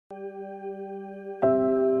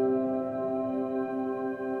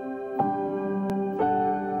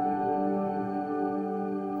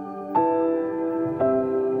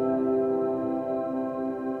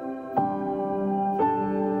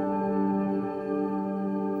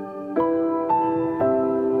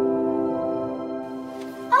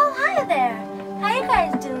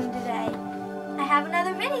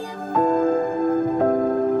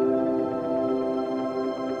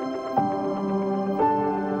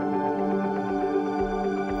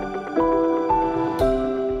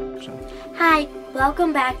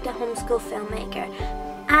Welcome back to Homeschool Filmmaker.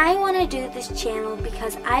 I want to do this channel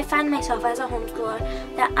because I find myself as a homeschooler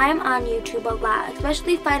that I'm on YouTube a lot,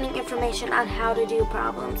 especially finding information on how to do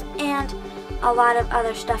problems and a lot of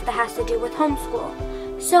other stuff that has to do with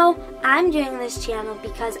homeschool. So I'm doing this channel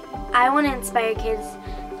because I want to inspire kids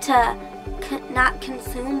to not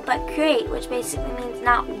consume but create, which basically means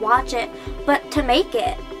not watch it but to make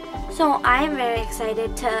it. So I'm very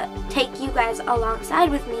excited to take you guys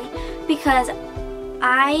alongside with me because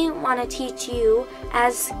I want to teach you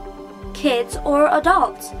as kids or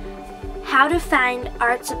adults how to find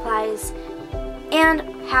art supplies and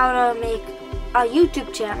how to make a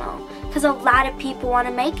YouTube channel, because a lot of people want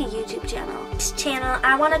to make a YouTube channel. This channel,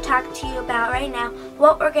 I want to talk to you about right now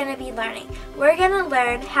what we're going to be learning. We're going to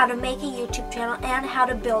learn how to make a YouTube channel and how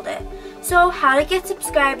to build it. So how to get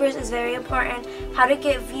subscribers is very important, how to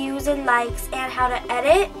get views and likes, and how to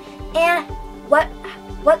edit, and what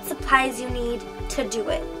supplies you need to do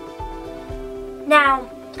it. Now,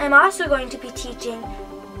 I'm also going to be teaching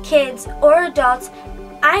kids or adults.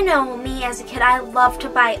 I know me as a kid, I love to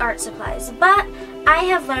buy art supplies, but I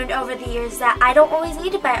have learned over the years that I don't always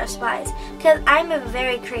need to buy art supplies because I'm a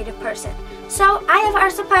very creative person. So I have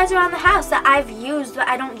art supplies around the house that I've used, but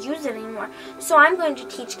I don't use it anymore. So I'm going to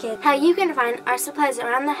teach kids how you can find art supplies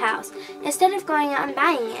around the house instead of going out and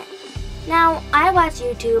buying it. Now, I watch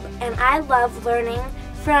YouTube and I love learning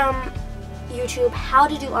from YouTube how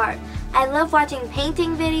to do art. I love watching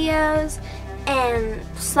painting videos and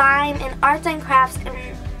slime and arts and crafts and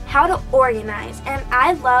how to organize, and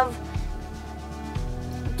I love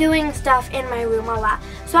doing stuff in my room a lot.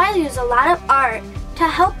 So I use a lot of art to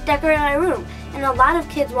help decorate my room, and a lot of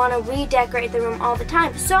kids want to redecorate the room all the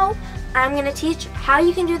time. So I'm going to teach how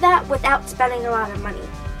you can do that without spending a lot of money.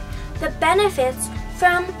 The benefits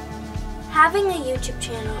from having a YouTube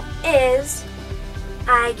channel is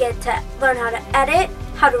I get to learn how to edit,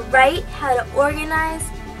 how to write, how to organize,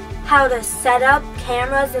 how to set up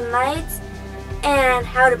cameras and lights, and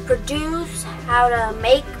how to produce, how to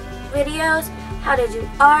make videos, how to do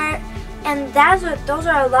art, and those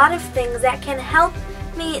are a lot of things that can help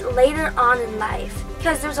me later on in life,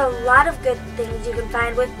 because there's a lot of good things you can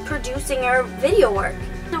find with producing your video work.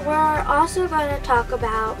 So we're also going to talk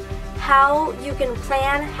about how you can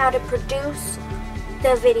plan how to produce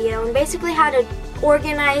the video and basically how to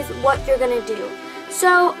organize what you're going to do.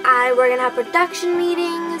 So we're going to have production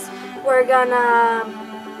meetings, we're gonna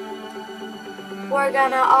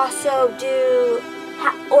also do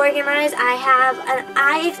organize.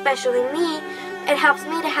 Especially me, it helps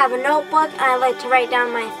me to have a notebook, and I like to write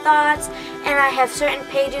down my thoughts, and I have certain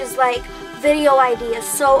pages like video ideas,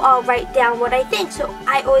 so I'll write down what I think, so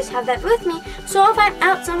I always have that with me, so if I'm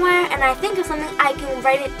out somewhere and I think of something, I can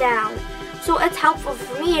write it down. So it's helpful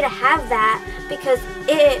for me to have that because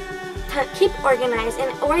to keep organized,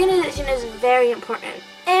 and organization is very important.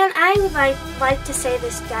 And I would like to say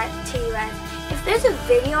this to you guys. If there's a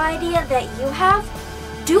video idea that you have,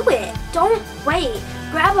 do it. Don't wait.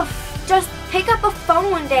 Just pick up a phone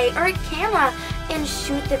one day or a camera and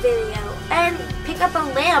shoot the video. And pick up a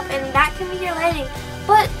lamp, and that can be your lighting.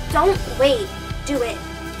 But don't wait. Do it.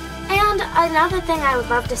 And another thing I would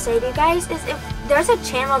love to say to you guys is if there's a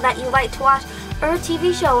channel that you like to watch or a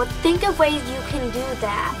TV show, think of ways you can do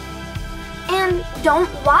that. And don't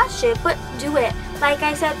watch it, but do it. Like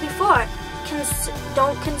I said before,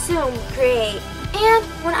 don't consume, create. And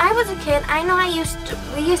when I was a kid, I know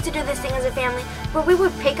we used to do this thing as a family where we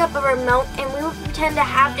would pick up a remote and we would pretend to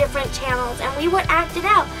have different channels and we would act it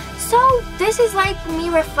out. So this is like me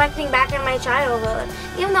reflecting back on my childhood,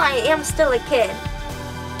 even though I am still a kid.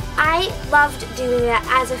 I loved doing that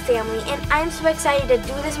as a family, and I'm so excited to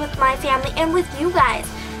do this with my family and with you guys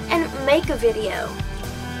and make a video.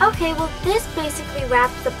 Okay, well this basically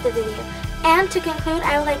wraps up the video. And to conclude,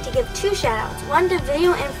 I would like to give 2 shoutouts. One to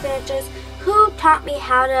video influencers who taught me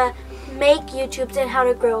how to make YouTubes and how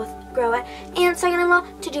to grow it. And second of all,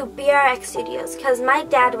 to do BRX Studios, because my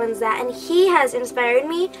dad runs that and he has inspired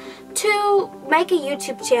me to make a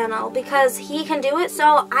YouTube channel because he can do it,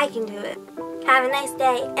 so I can do it. Have a nice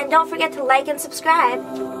day, and don't forget to like and subscribe.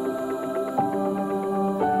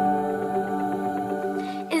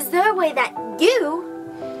 Is there a way that you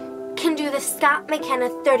can do the Scott McKenna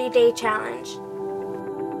 30-day challenge?